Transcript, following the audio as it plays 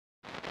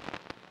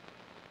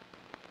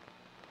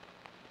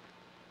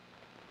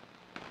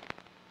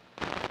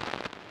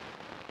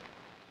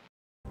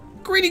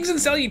Greetings and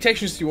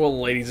salutations to you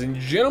all, ladies and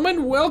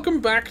gentlemen. Welcome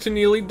back to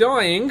Nearly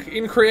Dying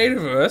in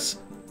Creativerse.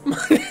 My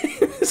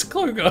name is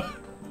Klo0ga.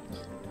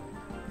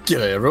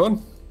 G'day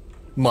everyone,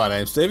 my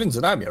name's Stevens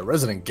and I'm your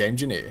resident game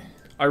engineer.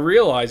 I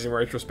realise in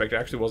retrospect I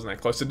actually wasn't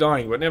that close to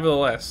dying, but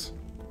nevertheless.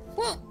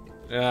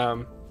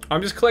 I'm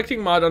just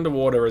collecting mud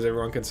underwater as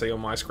everyone can see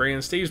on my screen,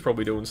 and Steve's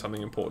probably doing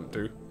something important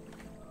too.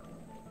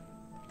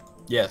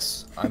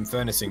 Yes, I'm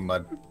furnacing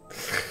mud.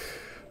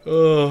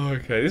 Oh,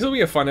 okay. This will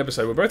be a fun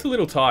episode. We're both a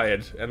little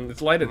tired, and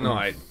it's late at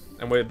night,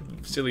 and we're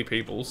silly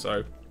people,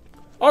 so...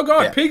 Oh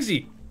god, yeah.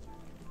 Pigsy!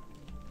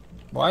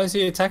 Why is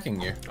he attacking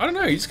you? I don't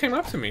know, he just came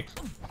up to me.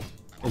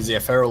 Is he a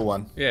feral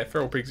one? Yeah,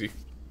 feral Pigsy.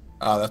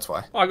 Oh, that's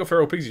why. Oh, I got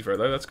feral Pigsy fur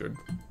though, that's good.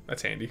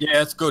 That's handy. Yeah,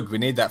 that's good. We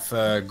need that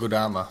for good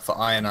armor, for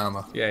iron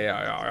armor.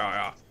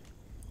 Yeah.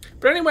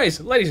 But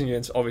anyways, ladies and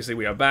gents, obviously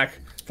we are back.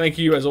 Thank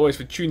you, as always,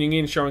 for tuning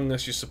in, showing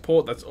us your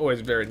support. That's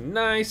always very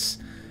nice.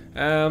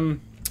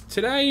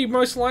 Today,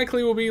 most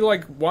likely, will be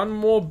like one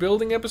more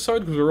building episode,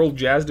 because we're all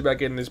jazzed about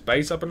getting this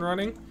base up and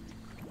running.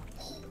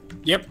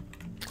 Yep.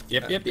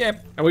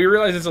 And we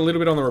realize it's a little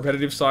bit on the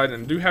repetitive side,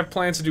 and do have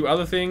plans to do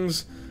other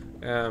things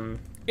in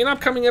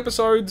upcoming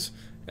episodes.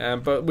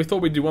 But we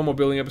thought we'd do one more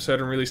building episode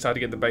and really start to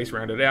get the base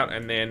rounded out,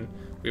 and then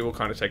we will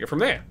kind of take it from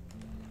there.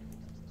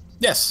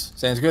 Yes,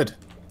 sounds good.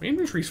 My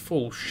inventory's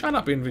full. Shut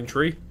up,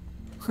 inventory.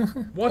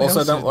 What also,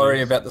 else don't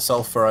worry about the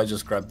sulfur. I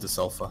just grabbed the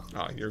sulfur.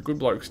 Oh, you're a good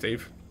bloke,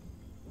 Steve.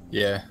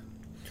 Yeah.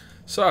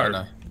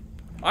 So,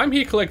 I'm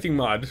here collecting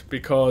mud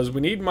because we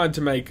need mud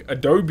to make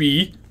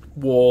adobe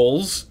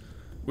walls,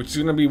 which is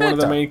going to be one of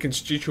the main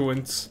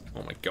constituents.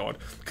 Oh my god,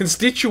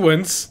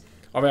 constituents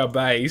of our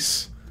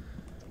base.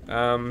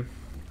 So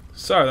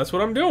that's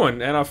what I'm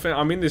doing, and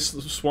I'm in this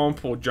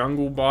swamp or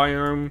jungle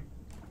biome.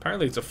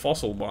 Apparently, it's a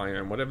fossil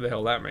biome, whatever the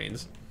hell that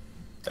means.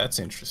 That's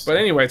interesting. But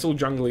anyway, it's all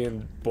jungly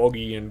and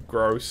boggy and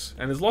gross,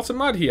 and there's lots of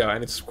mud here,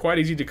 and it's quite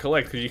easy to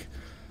collect. Because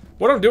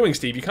what I'm doing,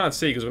 Steve, you can't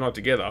see because we're not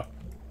together.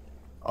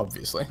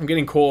 Obviously. I'm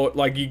getting caught.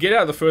 Like, you get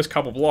out the first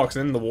couple blocks,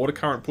 and then the water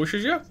current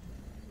pushes you.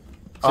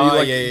 So oh,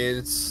 like, yeah,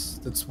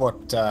 that's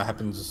what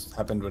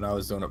happened when I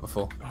was doing it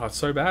before. Oh, it's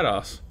so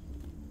badass.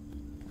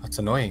 That's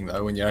annoying,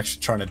 though, when you're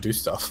actually trying to do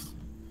stuff.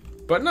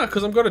 But no,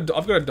 because I've got a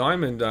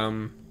diamond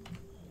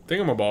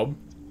thingamabob.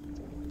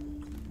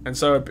 And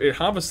so it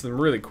harvests them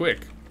really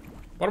quick.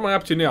 What am I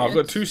up to now? I've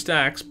got 2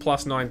 stacks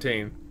plus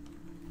 19.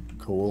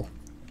 Cool.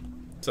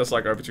 So that's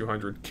like over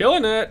 200.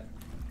 Killing it!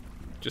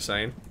 Just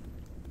saying.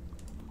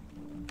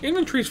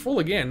 Inventory's full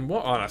again.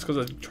 What? Oh, no, it's because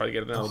I tried to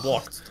get another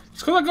block. It's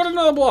because I got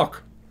another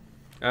block.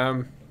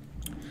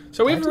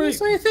 So we haven't really...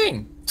 say a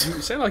thing.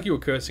 You sound like you were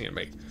cursing at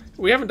me.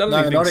 We haven't done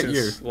anything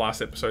since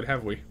last episode,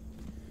 have we?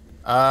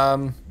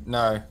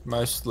 No.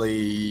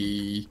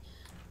 Mostly...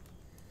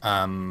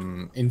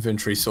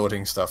 inventory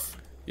sorting stuff.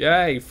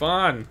 Yay,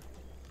 fun!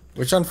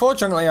 Which,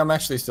 unfortunately, I'm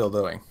actually still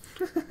doing.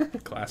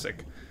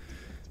 Classic.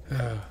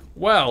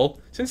 Well,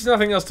 since there's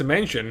nothing else to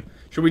mention,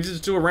 should we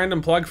just do a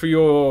random plug for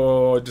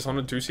your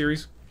Dishonored 2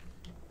 series?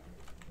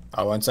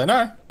 I won't say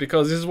no.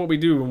 Because this is what we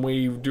do when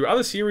we do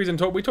other series and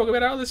we talk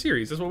about our other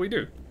series. That's what we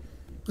do.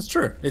 It's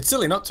true. It's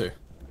silly not to.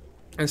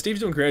 And Steve's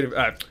doing creative...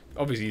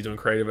 obviously he's doing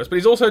Creativerse, but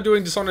he's also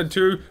doing Dishonored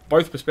 2,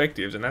 both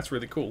perspectives, and that's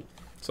really cool.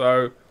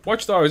 So,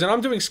 watch those. And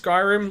I'm doing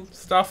Skyrim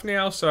stuff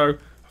now, so...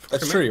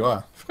 That's true, you are.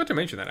 I forgot to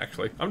mention that,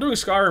 actually. I'm doing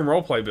Skyrim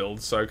roleplay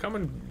builds, so come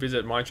and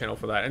visit my channel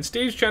for that. And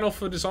Steve's channel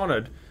for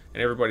Dishonored,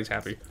 and everybody's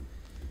happy.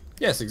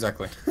 Yes,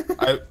 exactly.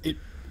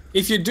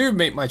 If you do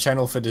meet my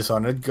channel for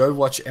Dishonored, go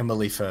watch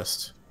Emily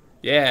first.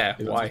 Yeah,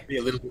 It'll why? be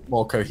a little bit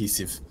more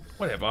cohesive.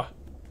 Whatever.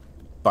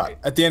 But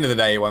at the end of the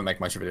day, it won't make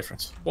much of a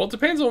difference. Well, it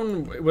depends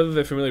on whether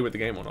they're familiar with the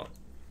game or not.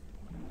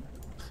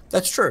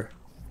 That's true.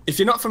 If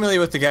you're not familiar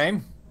with the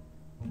game,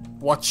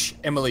 watch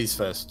Emily's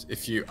first.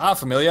 If you are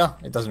familiar,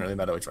 it doesn't really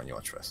matter which one you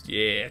watch first.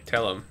 Yeah,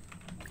 tell them.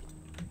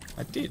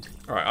 I did.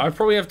 Alright, I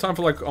probably have time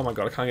for like... Oh my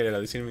god, I can't get out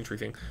of this inventory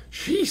thing.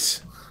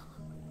 Jeez!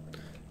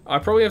 I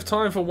probably have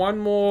time for one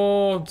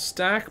more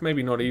stack.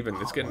 Maybe not even.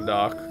 It's getting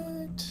dark.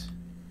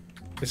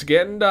 It's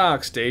getting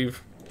dark,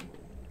 Steve.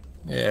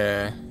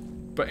 Yeah.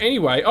 But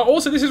anyway... Oh,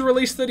 also, this is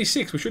release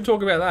 36. We should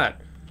talk about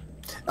that.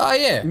 Oh,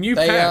 yeah. New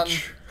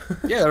patch.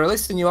 Yeah, they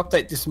released a new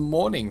update this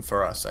morning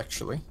for us,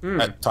 actually.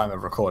 At time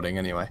of recording,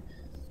 anyway.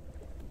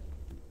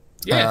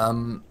 Yeah.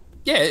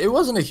 Yeah, it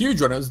wasn't a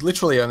huge one. It was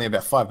literally only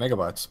about 5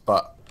 megabytes,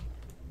 but...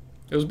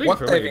 It was big what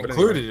for they've me,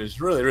 included is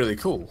really, really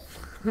cool.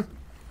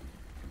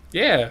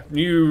 Yeah,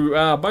 new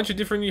bunch of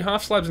different new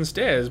half slabs and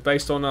stairs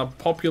based on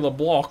popular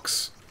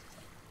blocks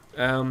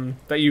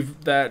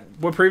that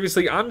were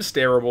previously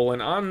unstairable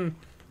and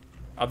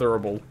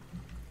unotherable.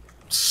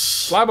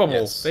 Slabbable.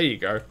 Yes. There you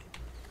go.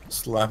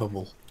 Slabbable.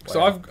 Wow.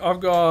 So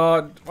I've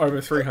got over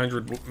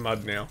 300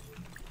 mud now.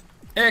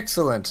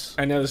 Excellent.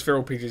 And now there's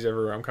feral piggies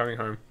everywhere. I'm coming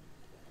home.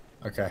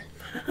 Okay.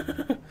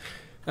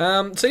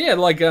 So yeah,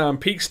 like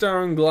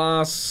peakstone,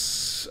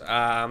 glass,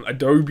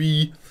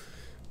 adobe,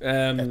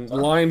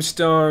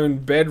 limestone,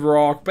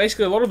 bedrock.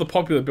 Basically, a lot of the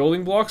popular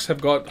building blocks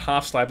have got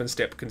half slab and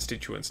step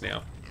constituents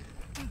now.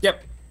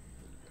 Yep.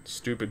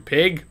 Stupid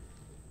pig.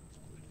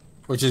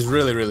 which is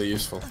really, really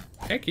useful.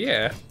 Heck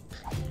yeah.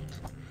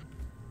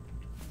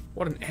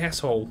 What an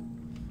asshole.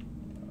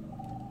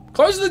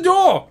 Close the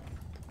door!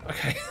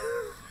 Okay.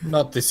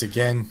 Not this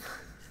again.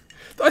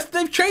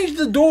 They've changed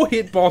the door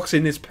hitbox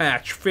in this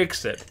patch.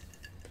 Fix it.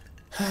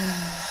 Can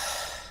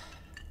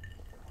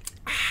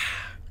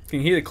you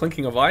hear the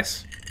clinking of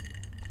ice?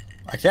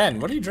 I can.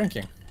 What are you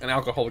drinking? An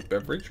alcoholic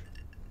beverage.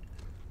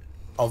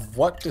 Of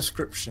what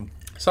description?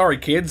 Sorry,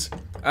 kids.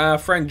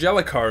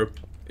 Frangelico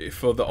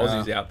for the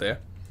Aussies out there.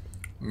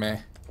 Meh.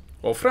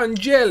 Or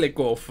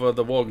Frangelico for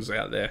the wogs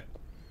out there.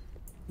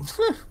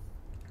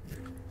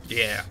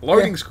 Yeah,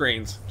 loading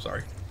screens.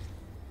 Sorry.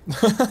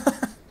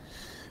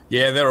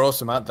 Yeah, they're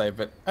awesome, aren't they?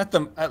 But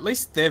at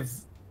least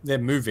they're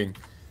moving.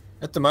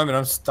 At the moment,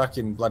 I'm stuck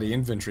in bloody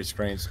inventory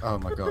screens. Oh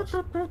my gosh.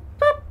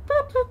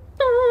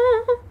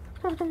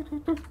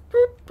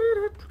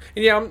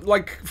 Yeah,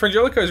 like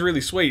Frangelico is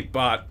really sweet,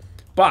 but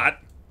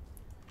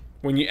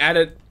when you add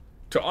it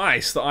to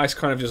ice, the ice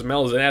kind of just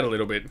mellows it out a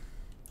little bit,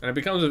 and it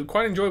becomes a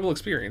quite enjoyable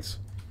experience.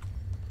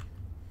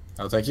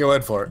 I'll take your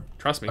word for it.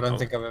 Trust me. I don't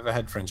think I've ever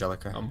had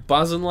Frangelico. I'm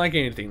buzzing like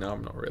anything. No,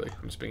 I'm not really.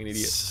 I'm just being an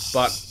idiot.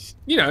 But,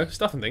 you know,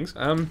 stuff and things.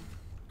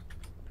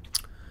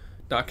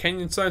 Dark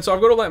Canyon Stone. So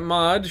I've got all that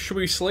mud. Should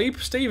we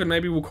sleep, Steve? And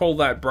maybe we'll call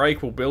that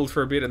break. We'll build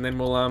for a bit and then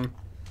we'll,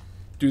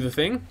 do the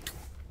thing?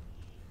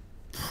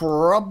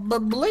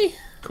 Probably.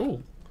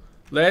 Cool.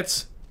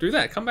 Let's do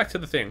that. Come back to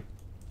the thing.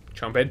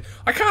 Chumphead.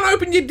 I can't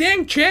open your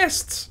dang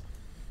chests!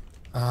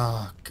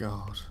 Oh,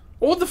 God.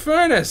 Or the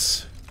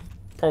furnace.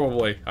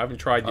 Probably. I haven't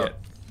tried yet.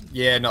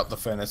 Yeah, not the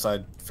furnace.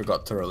 I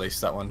forgot to release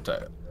that one,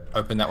 to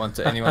open that one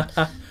to anyone.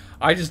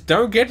 I just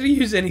don't get to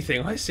use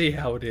anything. I see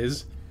how it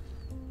is.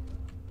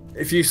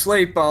 If you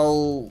sleep,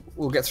 we'll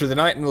get through the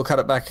night and we'll cut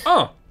it back.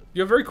 Oh,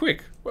 you're very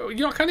quick. Well,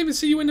 I can't even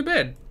see you in the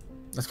bed.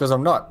 That's because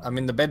I'm not. I'm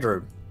in the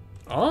bedroom.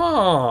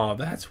 Oh,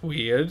 that's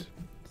weird.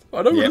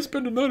 I don't want to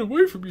spend a night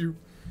away from you.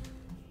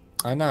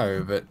 I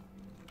know, but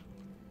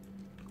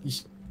you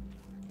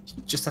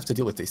just have to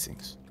deal with these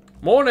things.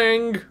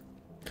 Morning.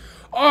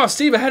 Oh,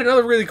 Steve, I had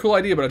another really cool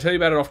idea, but I'll tell you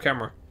about it off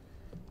camera.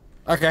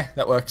 Okay,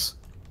 that works.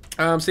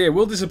 So yeah,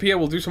 we'll disappear,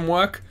 we'll do some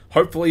work,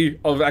 hopefully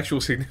of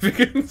actual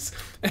significance,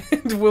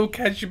 and we'll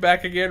catch you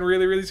back again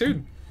really, really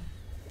soon.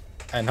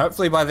 And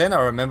hopefully by then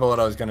I'll remember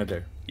what I was going to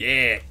do.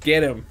 Yeah,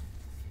 get him.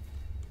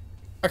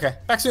 Okay,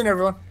 back soon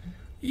everyone.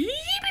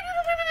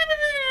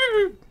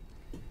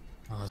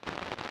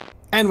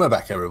 And we're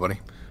back, everybody.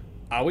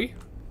 Are we?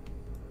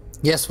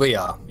 Yes, we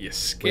are. You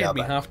scared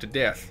me half to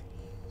death.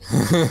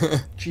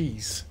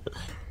 Jeez.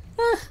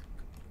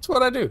 It's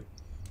what I do.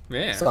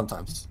 Yeah.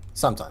 Sometimes.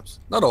 Sometimes.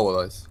 Not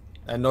always.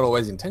 And not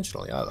always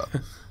intentionally either.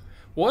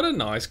 What a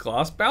nice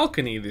glass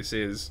balcony this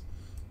is.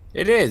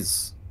 It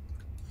is.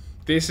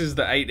 This is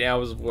the 8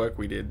 hours of work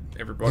we did,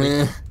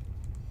 everybody.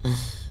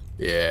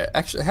 Yeah.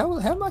 Actually,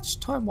 how much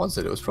time was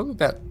it? It was probably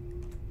about...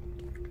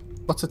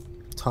 What's the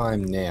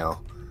time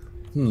now?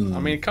 I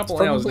mean, a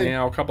couple hours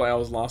now, a couple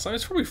hours last time.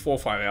 It's probably 4 or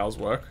 5 hours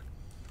work.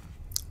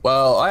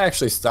 Well, I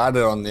actually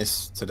started on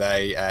this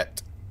today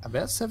at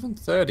about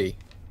 7:30.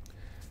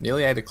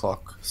 Nearly 8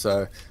 o'clock.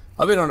 So,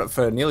 I've been on it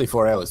for nearly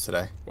 4 hours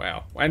today.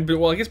 Wow. And,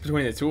 well, I guess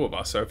between the two of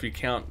us, so if you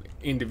count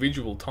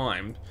individual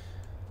time...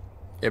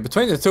 Yeah,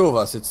 between the two of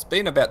us, it's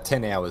been about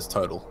 10 hours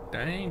total.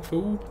 Dang,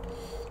 fool.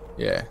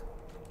 Yeah.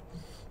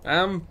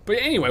 But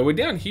anyway, we're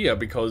down here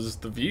because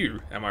the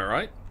view, am I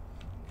right?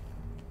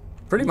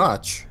 Pretty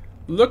much.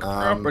 Look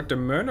up at the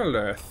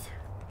monolith.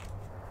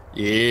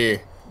 Yeah.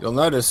 You'll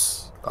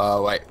notice...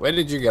 wait, where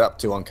did you get up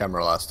to on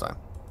camera last time?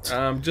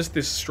 Just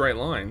this straight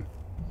line.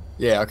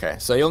 Yeah, okay.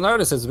 So you'll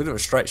notice there's a bit of a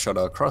straight shot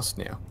across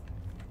now.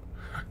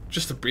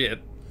 Just a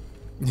bit.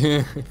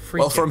 Yeah.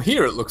 Well, from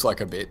here it looks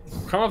like a bit.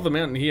 Come up the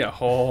mountain here.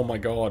 Oh my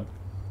god.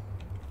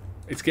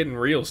 It's getting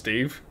real,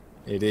 Steve.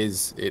 It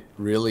is. It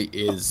really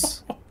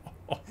is.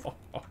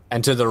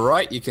 And to the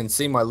right, you can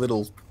see my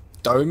little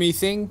domey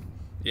thing.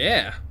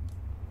 Yeah.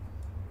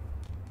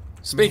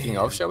 Speaking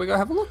of, shall we go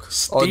have a look?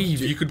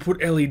 Steve, you could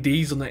put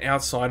LEDs on the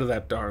outside of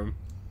that dome.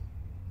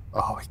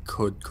 Oh, we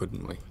could,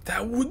 couldn't we?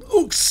 That would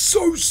look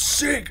so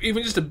sick.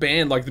 Even just a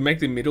band, like to make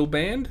the middle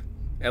band,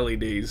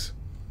 LEDs.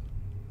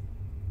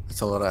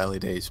 That's a lot of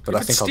LEDs, but I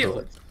think I'll do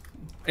it.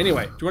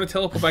 Anyway, do you want to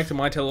teleport back to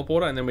my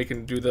teleporter and then we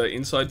can do the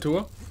inside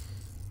tour?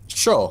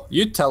 Sure.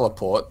 You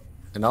teleport,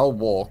 and I'll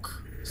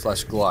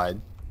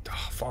walk/glide.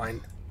 Oh, fine.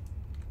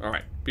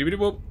 Alright. Beep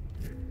whoop.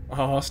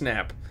 Oh,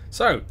 snap.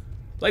 So,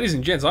 ladies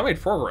and gents, I made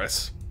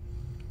progress.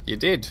 You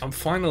did. I'm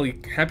finally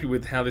happy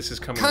with how this is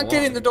coming along. Can't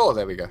get in the door.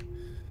 There we go.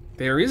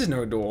 There is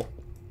no door.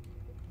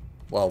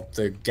 Well,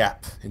 the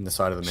gap in the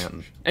side of the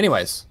mountain.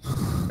 Anyways.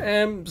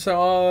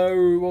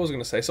 So, what was I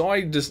going to say? So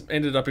I just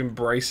ended up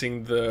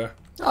embracing the...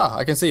 Ah,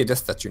 I can see your death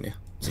statue now.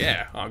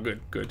 Yeah, oh,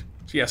 good, good.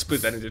 So yeah, I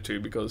split that into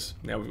two because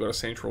now we've got a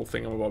central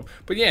thing on the bottom.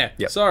 But yeah,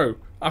 so,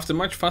 after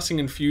much fussing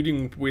and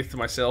feuding with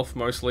myself,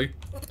 mostly...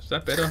 Is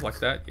that better? Like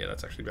that? Yeah,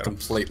 that's actually better.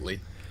 Completely.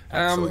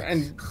 actually.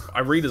 And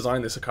I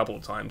redesigned this a couple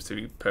of times, to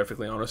be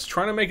perfectly honest,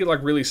 trying to make it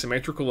like really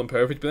symmetrical and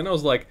perfect. But then I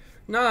was like,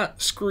 nah,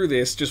 screw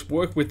this. Just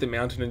work with the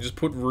mountain and just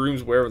put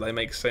rooms wherever they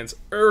make sense,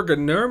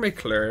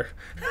 ergonomically.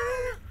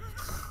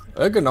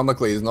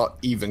 Ergonomically is not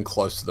even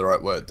close to the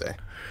right word there.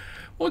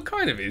 Well, it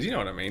kind of is. You know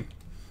what I mean?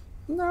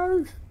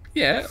 No.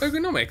 Yeah,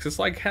 ergonomics. It's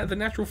like the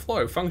natural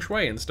flow, feng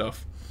shui and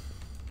stuff.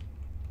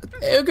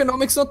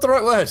 Ergonomics not the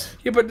right word.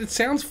 Yeah, but it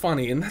sounds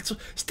funny, and that's...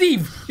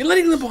 Steve, you're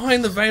letting them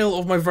behind the veil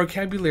of my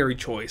vocabulary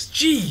choice.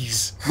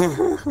 Jeez.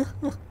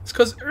 It's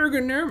because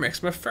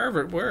ergonomics, my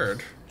favorite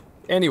word.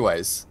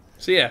 Anyways.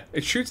 So yeah,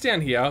 it shoots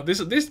down here.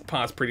 This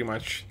part's pretty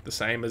much the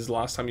same as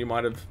last time you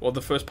might have... Or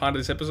the first part of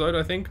this episode,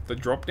 I think. The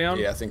drop down.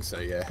 Yeah, I think so,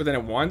 yeah. But then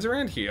it winds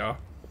around here,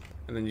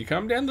 and then you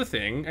come down the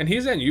thing, and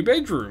here's our new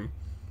bedroom.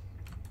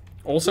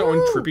 Also on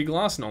trippy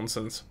glass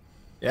nonsense.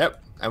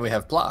 Yep, and we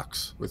have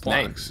plaques with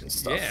names and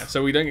stuff. Yeah,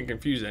 so we don't get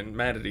confused and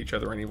mad at each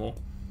other anymore.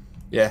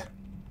 Yeah.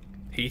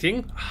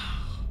 Heating.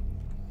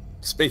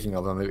 Speaking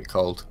of, I'm a bit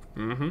cold.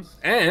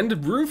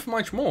 And room for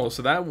much more,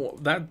 so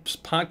that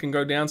part can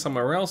go down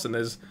somewhere else, and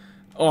there's...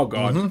 Oh,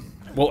 God.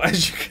 Well,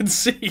 as you can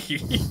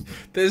see,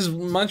 there's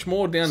much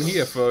more down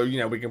here for, you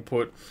know, we can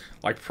put,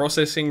 like,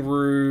 processing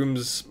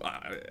rooms,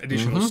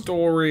 additional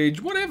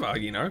storage, whatever,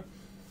 you know.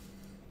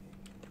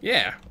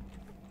 Yeah.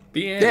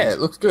 The end. Yeah, it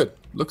looks good.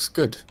 Looks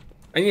good.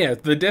 And yeah,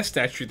 the death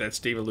statue that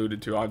Steve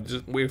alluded to, I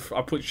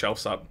put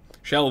shelves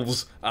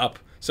up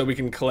so we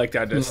can collect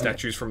our death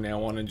statues from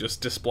now on and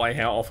just display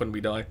how often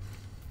we die.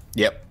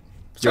 Yep.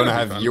 Do you want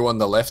to have you on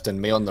the left and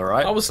me on the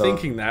right? I was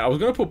thinking that. I was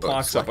going to put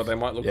plaques up, but they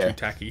might look yeah. too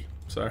tacky.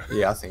 So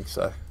yeah, I think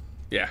so.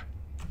 Yeah.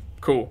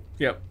 Cool.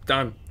 Yep.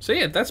 Done. So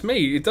yeah, that's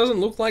me. It doesn't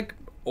look like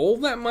all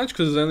that much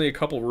because there's only a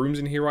couple rooms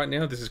in here right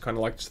now. This is kind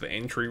of like just the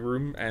entry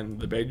room and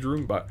the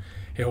bedroom, but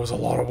it was a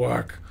lot of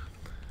work.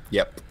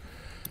 Yep.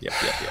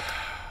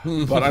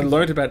 But I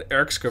learned about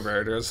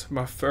excavators,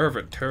 my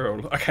favorite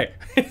tool. Okay.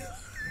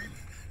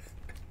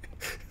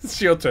 It's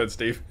your turn,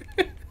 Steve.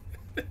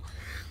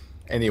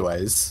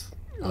 Anyways.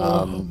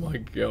 Oh my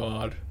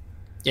god.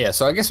 Yeah,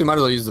 so I guess we might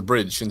as well use the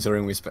bridge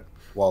considering we spent...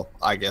 Well,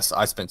 I guess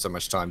I spent so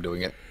much time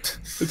doing it.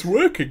 It's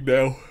working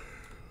now.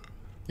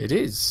 It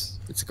is.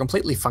 It's a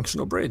completely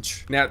functional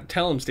bridge. Now,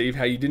 tell him, Steve,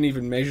 how you didn't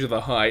even measure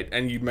the height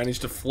and you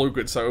managed to fluke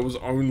it so it was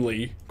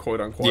only,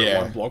 quote-unquote,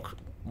 Yeah. 1 block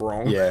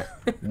wrong. Yeah.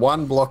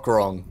 1 block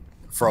wrong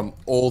from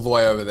all the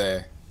way over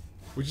there.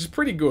 Which is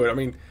pretty good. I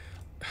mean,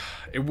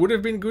 it would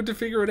have been good to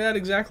figure it out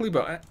exactly,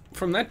 but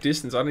from that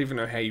distance, I don't even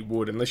know how you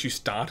would, unless you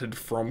started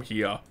from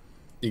here.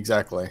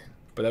 Exactly.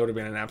 But that would have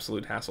been an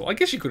absolute hassle. I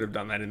guess you could have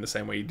done that in the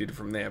same way you did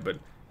from there, but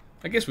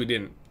I guess we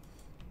didn't.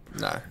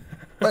 No.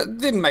 But it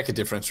didn't make a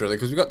difference, really,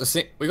 because we got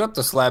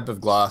the slab of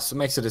glass. It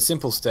makes it a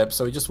simple step,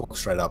 so we just walk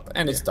straight up,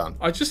 and it's done.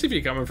 Just if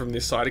you're coming from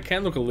this side, it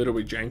can look a little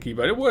bit janky,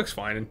 but it works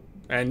fine.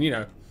 And you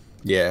know...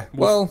 Yeah.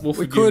 We'll We'll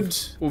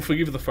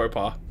forgive the faux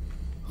pas.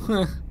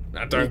 No,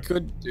 don't. We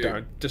could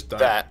do Just don't.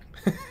 that.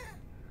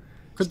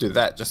 Could do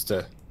that just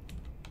to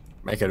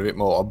make it a bit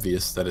more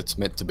obvious that it's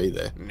meant to be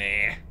there.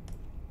 Nah.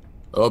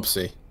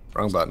 Oopsie.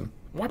 Wrong button.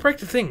 Why break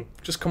the thing?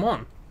 Just come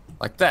on.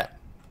 Like that.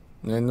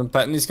 And then the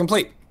pattern is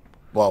complete.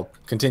 Well,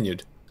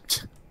 continued.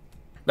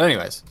 But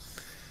anyways.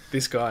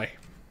 This guy.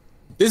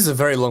 This is a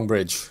very long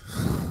bridge.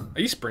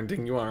 Are you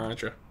sprinting? You are,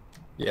 aren't you?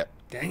 Yep.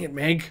 Dang it,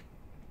 Meg.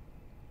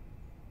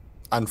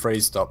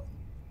 Unfreeze stop.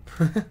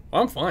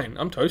 I'm fine.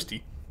 I'm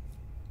toasty.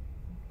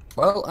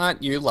 Well,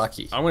 aren't you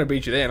lucky? I'm going to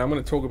beat you there, and I'm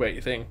going to talk about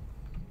your thing.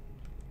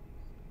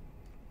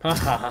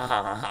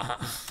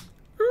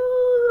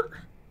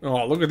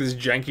 Oh, look at this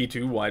janky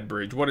 2-wide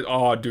bridge. What?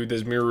 Oh, dude,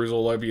 there's mirrors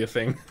all over your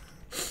thing.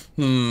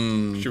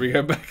 Should we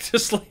go back to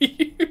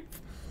sleep?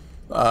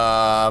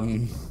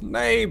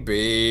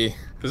 Maybe.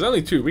 There's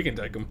only 2. We can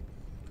take them.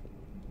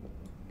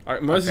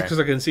 Mostly because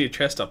I can see a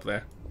chest up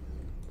there.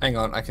 Hang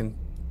on, I can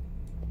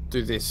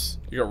do this.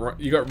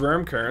 You got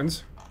worm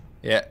kerns.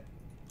 Yeah.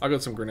 I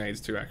got some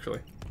grenades too, actually.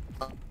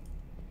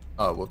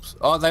 Oh, whoops.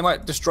 Oh, they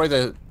might destroy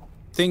the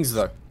things,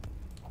 though.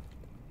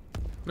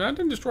 No, I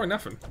didn't destroy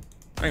nothing.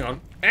 Hang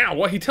on. Ow,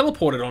 what? He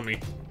teleported on me.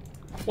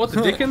 What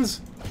the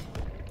dickens?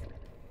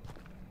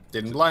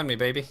 Didn't blind me,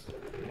 baby.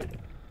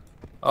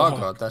 Oh,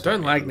 God. That's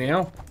don't lag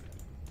now.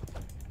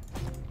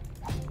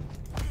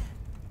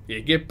 Yeah,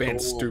 get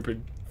bent,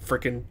 stupid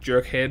frickin'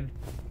 jerkhead.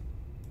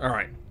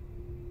 Alright.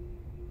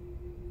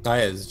 Oh,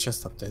 yeah, there's a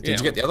chest up there. Did Yeah.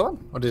 you get the other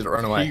one? Or did it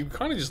run away? You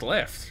kind of just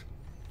left.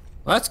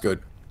 Well, that's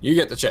good. You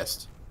get the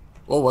chest.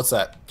 Well, what's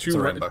that? It's a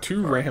Rambo.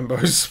 2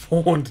 Rambos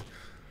spawned.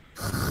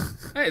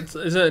 Hey,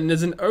 there's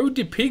an ode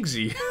to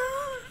Pigsy.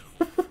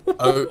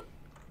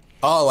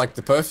 Oh, like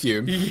the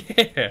perfume?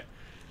 Yeah.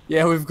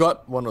 Yeah, we've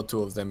got 1 or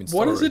 2 of them in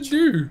storage. What does it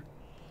do?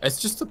 It's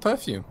just a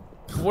perfume.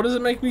 What does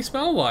it make me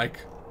smell like?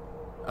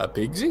 A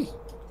pigsy?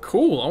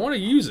 Cool, I want to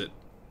use it.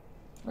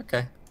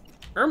 Okay.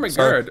 Oh my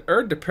god,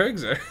 ode to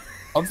Pigsy.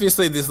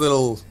 Obviously, this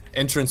little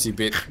entrancey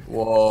bit.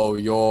 Whoa,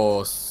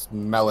 you're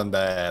smelling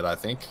bad, I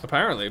think.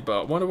 Apparently,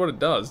 but I wonder what it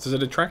does. Does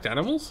it attract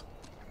animals?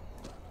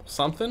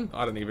 Something?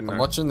 I don't even know. I'm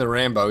watching the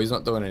Rambo. He's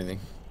not doing anything.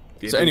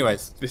 Yeah, So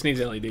anyways. This needs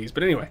LEDs.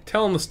 But anyway,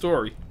 tell them the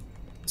story.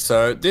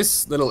 So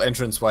this little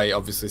entranceway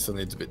obviously still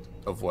needs a bit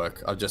of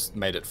work. I've just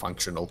made it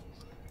functional.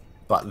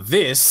 But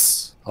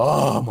this,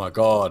 oh my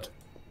god.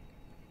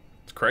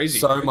 It's crazy.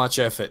 So much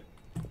effort.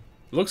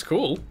 Looks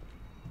cool.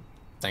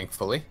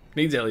 Thankfully.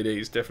 Needs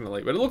LEDs,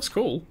 definitely, but it looks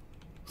cool.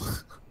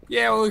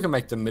 Yeah, well, we can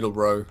make the middle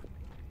row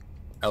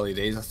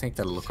LEDs. I think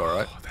that'll look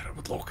alright. Oh, that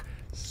would look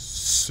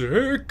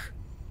sick.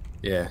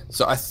 Yeah,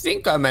 so I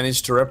think I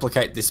managed to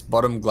replicate this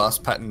bottom glass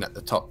pattern at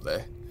the top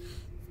there.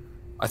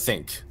 I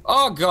think.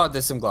 Oh god,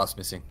 there's some glass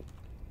missing.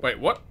 Wait,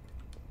 what?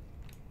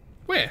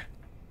 Where?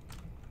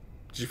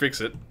 Did you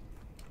fix it?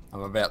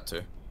 I'm about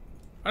to.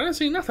 I don't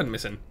see nothing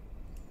missing.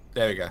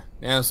 There we go.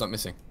 Now it's not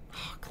missing.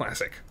 Oh,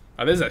 classic.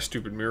 Oh, there's that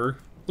stupid mirror.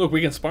 Look,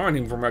 we can spy on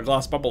him from our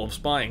glass bubble of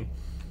spying.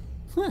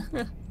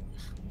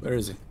 Where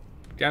is he?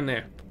 Down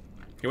there.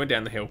 He went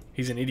down the hill.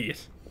 He's an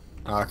idiot.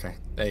 Oh, okay,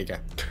 there you go.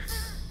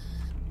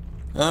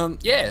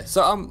 Yeah,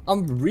 so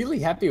I'm really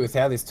happy with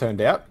how this turned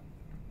out.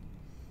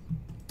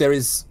 There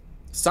is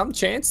some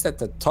chance that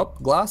the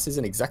top glass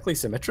isn't exactly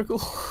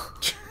symmetrical.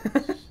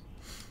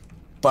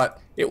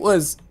 But it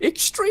was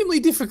extremely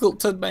difficult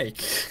to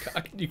make.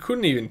 You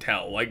couldn't even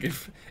tell. Like,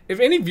 if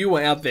any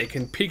viewer out there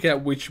can pick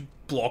out which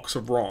blocks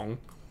are wrong,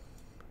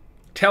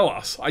 tell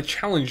us. I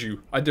challenge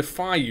you. I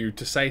defy you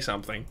to say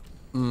something.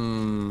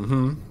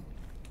 Mm-hmm.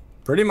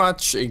 Pretty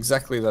much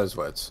exactly those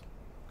words.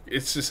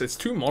 It's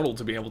too modeled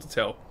to be able to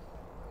tell.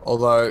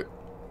 Although,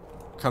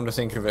 come to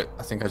think of it,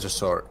 I think I just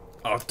saw it.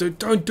 Oh, dude,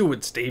 don't do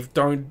it, Steve.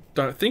 Don't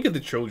think of the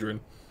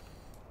children.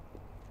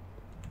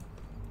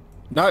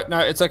 No,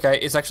 it's okay.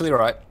 It's actually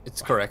right.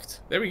 It's correct.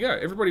 There we go.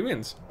 Everybody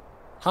wins.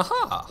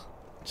 Haha.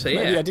 So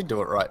yeah. Maybe I did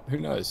do it right. Who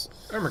knows?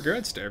 Oh my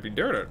god, Steve, you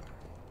did it.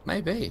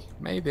 Maybe.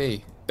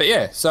 But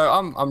yeah, so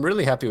I'm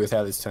really happy with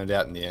how this turned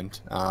out in the end.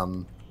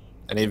 And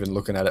even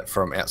looking at it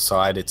from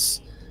outside,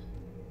 it's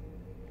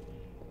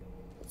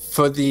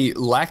for the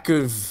lack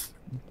of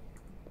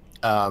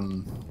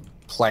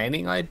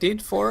planning I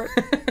did for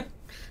it.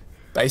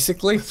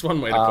 Basically, that's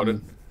one way to put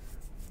it.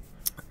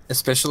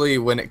 Especially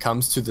when it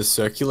comes to the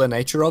circular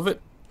nature of it.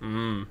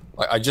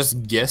 Like I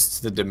just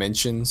guessed the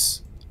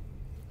dimensions.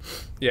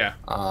 Yeah.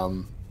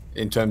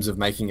 In terms of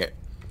making it,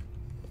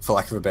 for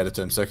lack of a better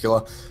term,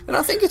 circular, and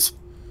I think it's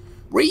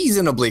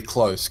reasonably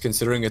close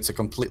considering it's a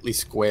completely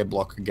square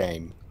block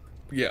game.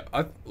 Yeah.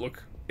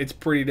 Look, it's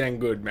pretty dang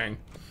good, man.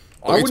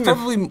 It's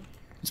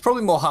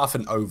probably more half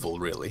an oval,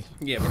 really.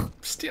 Yeah, but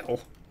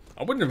still,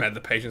 I wouldn't have had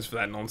the patience for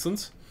that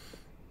nonsense.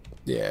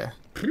 Yeah.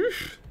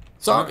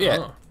 So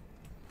yeah.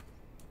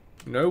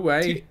 No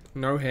way,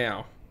 no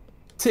how.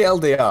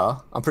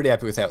 TLDR, I'm pretty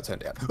happy with how it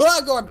turned out.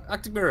 Oh god,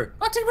 Arctic mirror,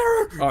 Arctic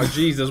mirror. Oh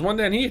geez, there's one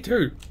down here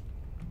too.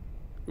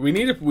 We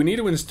need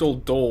to install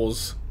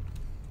doors.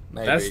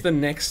 Maybe. That's the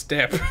next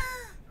step.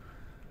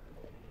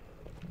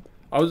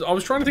 I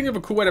was trying to think of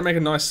a cool way to make a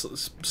nice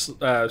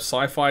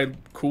sci-fi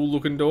cool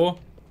looking door.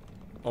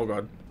 Oh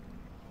god.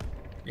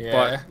 Yeah.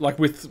 But like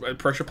with a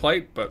pressure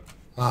plate, but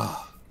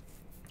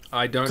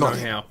I don't know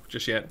how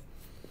just yet.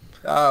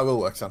 We'll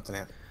work something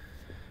out.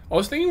 I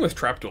was thinking with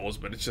trapdoors,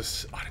 but it's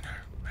just I don't know.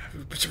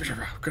 I've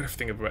got to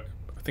think about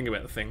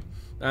the thing.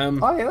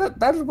 Oh yeah,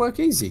 that'd work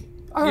easy.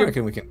 I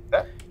reckon we can do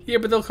that. Yeah,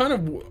 but they'll kind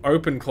of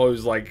open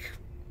close like.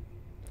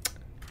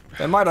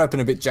 They might open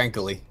a bit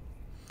jankily.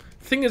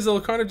 Thing is, they'll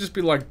kind of just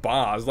be like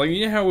bars. Like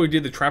you know how we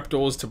did the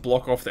trapdoors to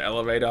block off the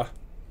elevator.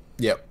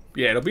 Yep.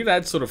 Yeah, it'll be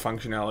that sort of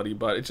functionality,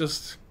 but it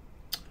just,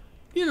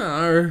 you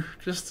know,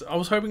 I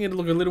was hoping it'd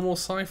look a little more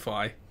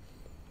sci-fi.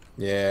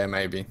 Yeah,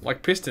 maybe.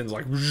 Like pistons,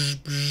 like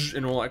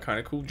and all that kind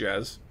of cool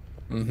jazz.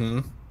 Mm-hmm.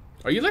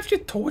 Oh, you left your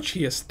torch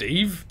here,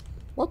 Steve.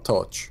 What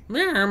torch?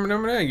 Yeah,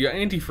 your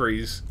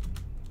antifreeze.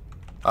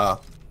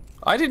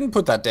 I didn't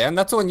put that down.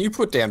 That's the one you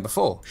put down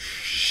before.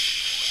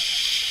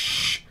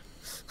 Shh.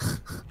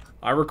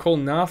 I recall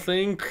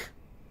nothing.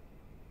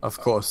 Of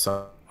course.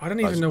 I don't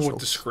even know what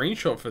to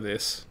screenshot for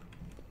this.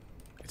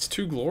 It's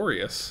too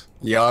glorious.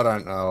 Yeah, I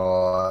don't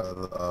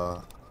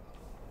know.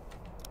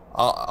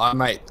 I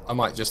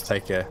might just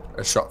take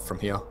a shot from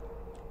here.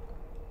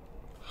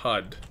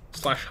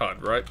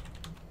 HUD/HUD, right?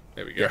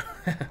 There we go.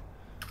 Yeah.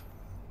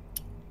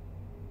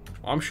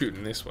 I'm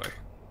shooting this way.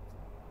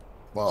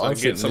 Well, so I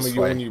can get some of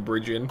your way. new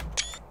bridge in.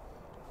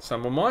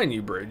 Some of my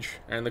new bridge.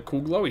 And the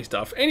cool glowy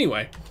stuff.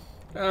 Anyway.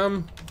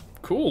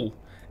 Cool.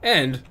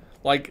 And,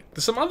 like,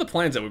 there's some other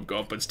plans that we've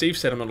got, but Steve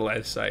said I'm not allowed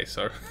to say,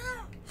 so...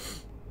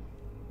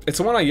 It's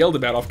the one I yelled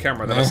about off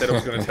camera that I said I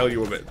was going to tell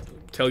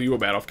you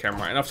about off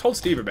camera. And I've told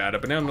Steve about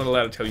it, but now I'm not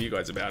allowed to tell you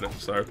guys about it,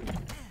 so...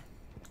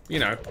 You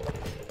know.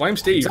 Blame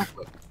Steve.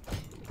 Exactly.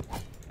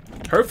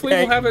 Hopefully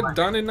we'll have it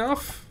done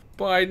enough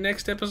by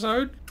next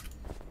episode.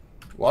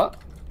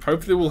 What?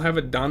 Hopefully we'll have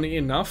it done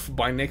enough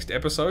by next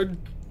episode.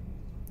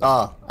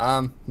 Yeah,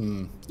 I'm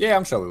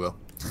sure we will.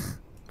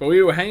 But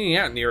we were hanging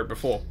out near it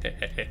before.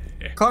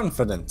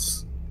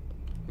 Confidence.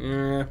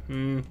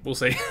 We'll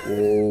see.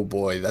 Oh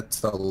boy,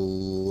 that's a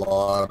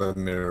lot of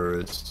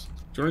mirrors.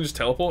 Do you want to just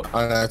teleport?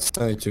 Oh no, it's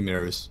only 2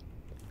 mirrors.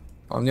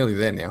 I'm nearly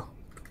there now.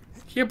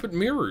 Yeah, but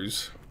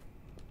mirrors.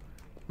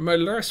 My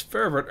last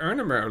favorite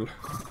animal.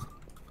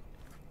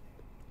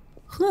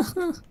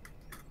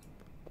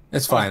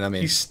 It's fine, I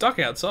mean. He's stuck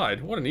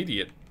outside. What an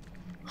idiot.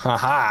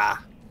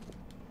 Haha.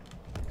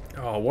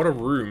 Oh, what a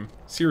room.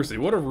 Seriously,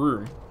 what a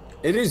room.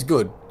 It is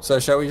good. So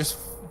shall we just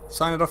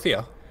sign it off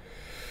here?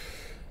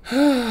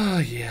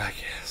 Yeah, I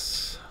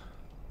guess.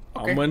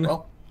 Okay,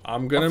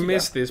 I'm gonna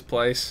miss this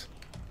place.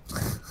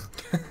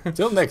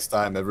 Till next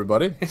time,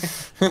 everybody.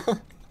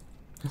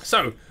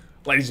 So,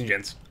 ladies and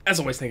gents, as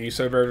always, thank you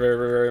so very, very,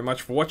 very, very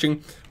much for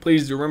watching.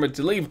 Please do remember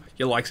to leave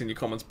your likes and your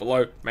comments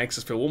below. Makes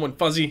us feel warm and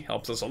fuzzy,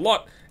 helps us a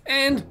lot,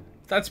 and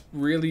that's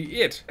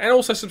really it. And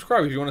also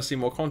subscribe if you want to see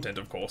more content,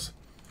 of course.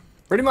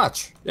 Pretty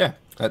much, yeah.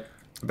 That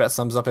about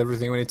sums up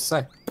everything we need to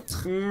say.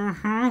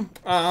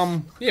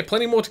 Yeah,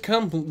 plenty more to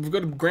come. We've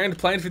got a grand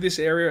plan for this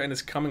area, and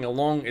it's coming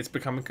along. It's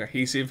becoming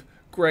cohesive.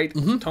 Great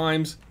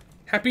times.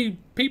 Happy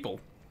people.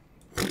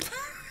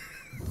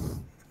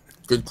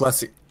 Good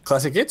classic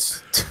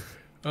hits.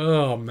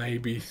 Oh,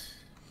 maybe.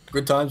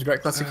 Good times,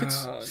 great classic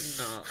hits.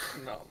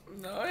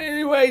 No.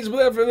 Anyways,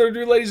 without further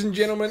ado, ladies and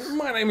gentlemen,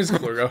 my name is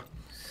Klo0ga.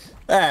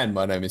 And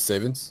my name is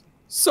Stevens.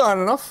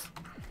 Signing off.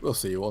 We'll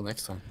see you all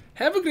next time.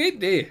 Have a great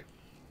day.